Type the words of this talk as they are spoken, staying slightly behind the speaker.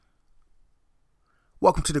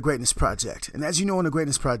Welcome to the Greatness Project. And as you know, on the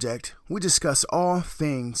Greatness Project, we discuss all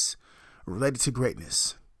things related to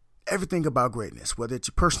greatness. Everything about greatness, whether it's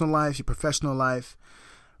your personal life, your professional life,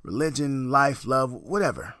 religion, life, love,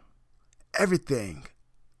 whatever. Everything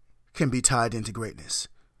can be tied into greatness.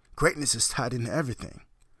 Greatness is tied into everything.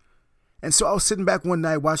 And so I was sitting back one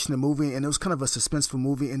night watching a movie, and it was kind of a suspenseful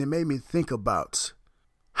movie, and it made me think about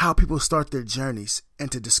how people start their journeys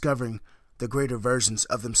into discovering the greater versions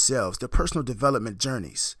of themselves, their personal development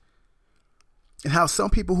journeys. And how some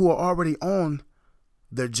people who are already on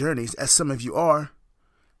their journeys, as some of you are,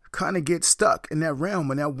 kind of get stuck in that realm,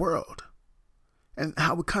 in that world. And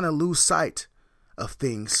how we kind of lose sight of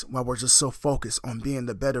things while we're just so focused on being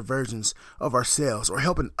the better versions of ourselves or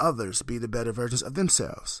helping others be the better versions of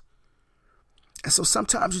themselves. And so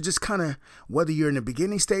sometimes you just kind of, whether you're in the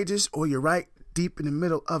beginning stages or you're right deep in the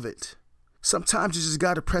middle of it, sometimes you just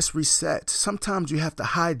got to press reset. Sometimes you have to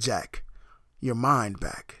hijack your mind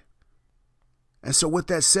back. And so with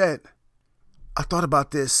that said, I thought about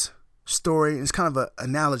this story, and it's kind of an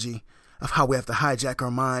analogy of how we have to hijack our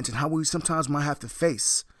minds and how we sometimes might have to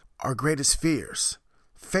face our greatest fears,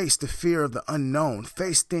 face the fear of the unknown,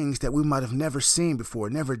 face things that we might have never seen before,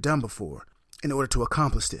 never done before, in order to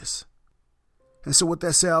accomplish this. And so with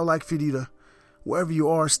that said, I'd like for you to, wherever you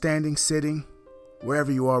are, standing, sitting,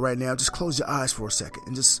 wherever you are right now, just close your eyes for a second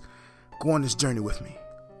and just go on this journey with me.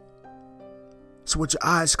 So with your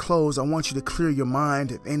eyes closed, I want you to clear your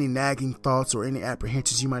mind of any nagging thoughts or any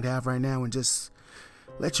apprehensions you might have right now and just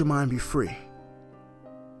let your mind be free.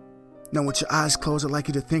 Now with your eyes closed, I'd like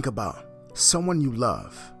you to think about someone you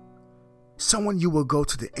love, someone you will go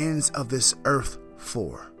to the ends of this earth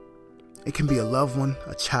for. It can be a loved one,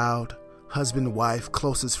 a child, husband, wife,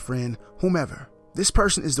 closest friend, whomever. This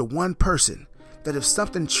person is the one person that if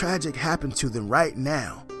something tragic happened to them right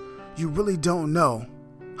now, you really don't know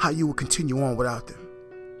how you will continue on without them.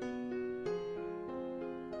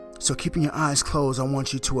 So keeping your eyes closed, I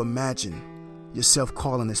want you to imagine yourself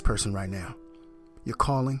calling this person right now. You're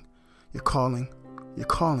calling,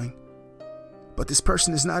 but this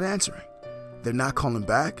person is not answering. They're not calling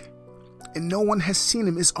back, and no one has seen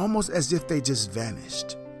them. It's almost as if they just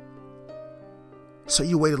vanished. So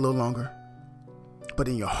you wait a little longer, but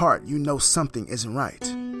in your heart, you know something isn't right.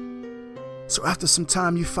 So after some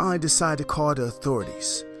time, you finally decide to call the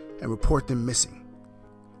authorities and report them missing.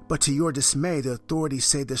 But to your dismay, the authorities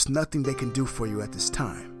say there's nothing they can do for you at this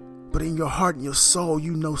time. But in your heart and your soul,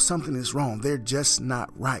 you know something is wrong. They're just not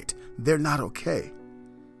right. They're not okay.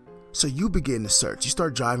 So you begin to search. You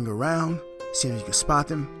start driving around, seeing if you can spot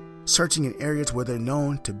them, searching in areas where they're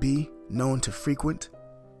known to be, known to frequent.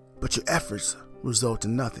 But your efforts result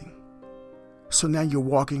in nothing. So now you're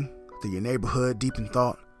walking through your neighborhood deep in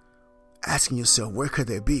thought, asking yourself, where could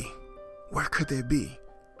they be? Where could they be?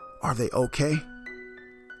 Are they okay?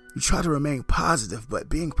 You try to remain positive, but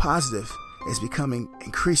being positive is becoming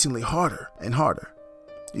increasingly harder and harder.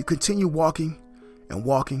 You continue walking and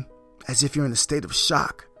walking as if you're in a state of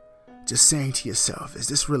shock, just saying to yourself, is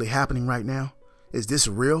this really happening right now? Is this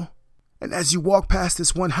real? And as you walk past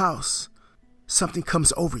this one house, something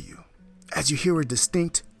comes over you as you hear a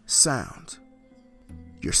distinct sound.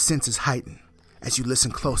 Your senses heighten as you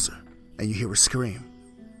listen closer and you hear a scream.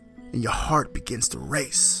 And your heart begins to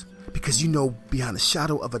race because you know beyond a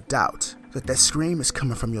shadow of a doubt that that scream is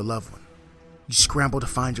coming from your loved one. You scramble to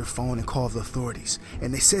find your phone and call the authorities,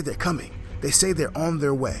 and they say they're coming. They say they're on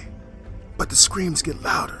their way. But the screams get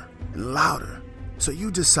louder and louder. So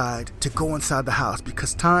you decide to go inside the house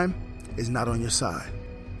because time is not on your side.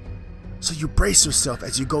 So you brace yourself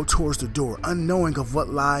as you go towards the door, unknowing of what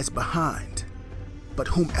lies behind. But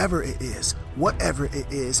whomever it is, whatever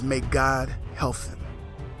it is, may God help them.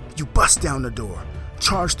 You bust down the door,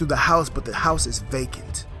 charge through the house, but the house is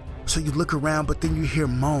vacant. So you look around, but then you hear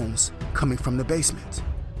moans coming from the basement.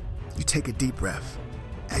 You take a deep breath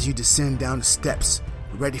as you descend down the steps,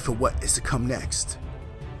 ready for what is to come next.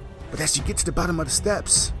 But as you get to the bottom of the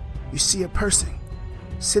steps, you see a person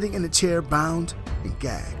sitting in a chair, bound and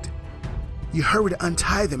gagged. You hurry to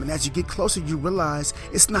untie them, and as you get closer, you realize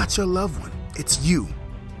it's not your loved one. It's you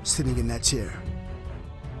sitting in that chair.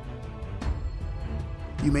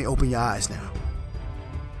 You may open your eyes now.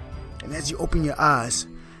 And as you open your eyes,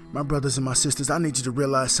 my brothers and my sisters, I need you to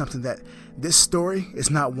realize something, that this story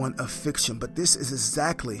is not one of fiction, but this is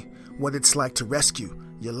exactly what it's like to rescue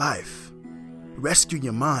your life, rescue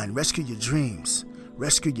your mind, rescue your dreams,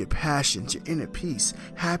 rescue your passions, your inner peace,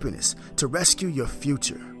 happiness, to rescue your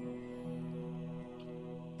future.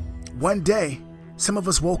 One day, some of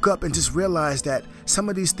us woke up and just realized that some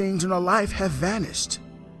of these things in our life have vanished.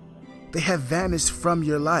 They have vanished from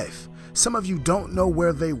your life. Some of you don't know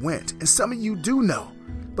where they went, and some of you do know,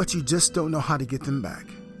 but you just don't know how to get them back.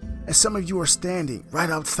 And some of you are standing right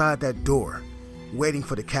outside that door, waiting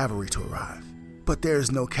for the cavalry to arrive, but there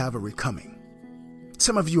is no cavalry coming.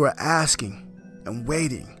 Some of you are asking and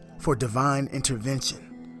waiting for divine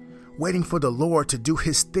intervention, waiting for the Lord to do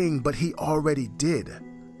his thing, but he already did.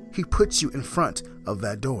 He put you in front of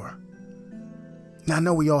that door. Now, I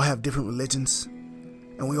know we all have different religions,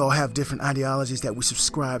 and we all have different ideologies that we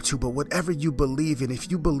subscribe to, but whatever you believe in,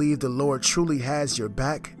 if you believe the Lord truly has your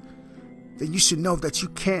back, then you should know that you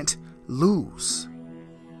can't lose.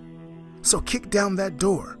 So kick down that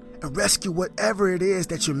door and rescue whatever it is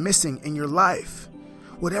that you're missing in your life.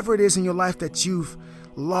 Whatever it is in your life that you've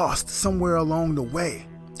lost somewhere along the way,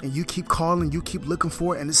 and you keep calling, you keep looking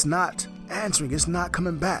for it, and it's not answering, it's not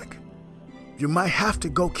coming back. You might have to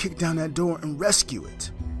go kick down that door and rescue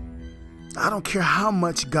it. I don't care how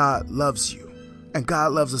much God loves you, and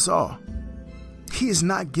God loves us all. He is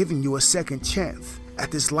not giving you a second chance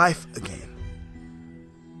at this life again.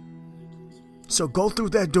 So go through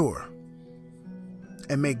that door,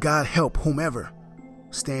 and may God help whomever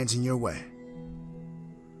stands in your way.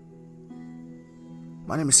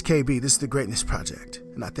 My name is KB. This is The Greatness Project,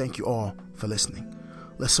 and I thank you all for listening.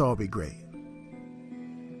 Let's all be great.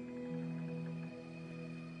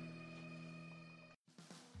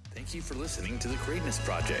 Thank you for listening to The Greatness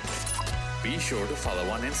Project. Be sure to follow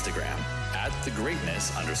on Instagram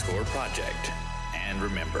 @thegreatness_project. And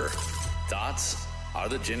remember, thoughts are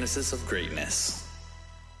the genesis of greatness.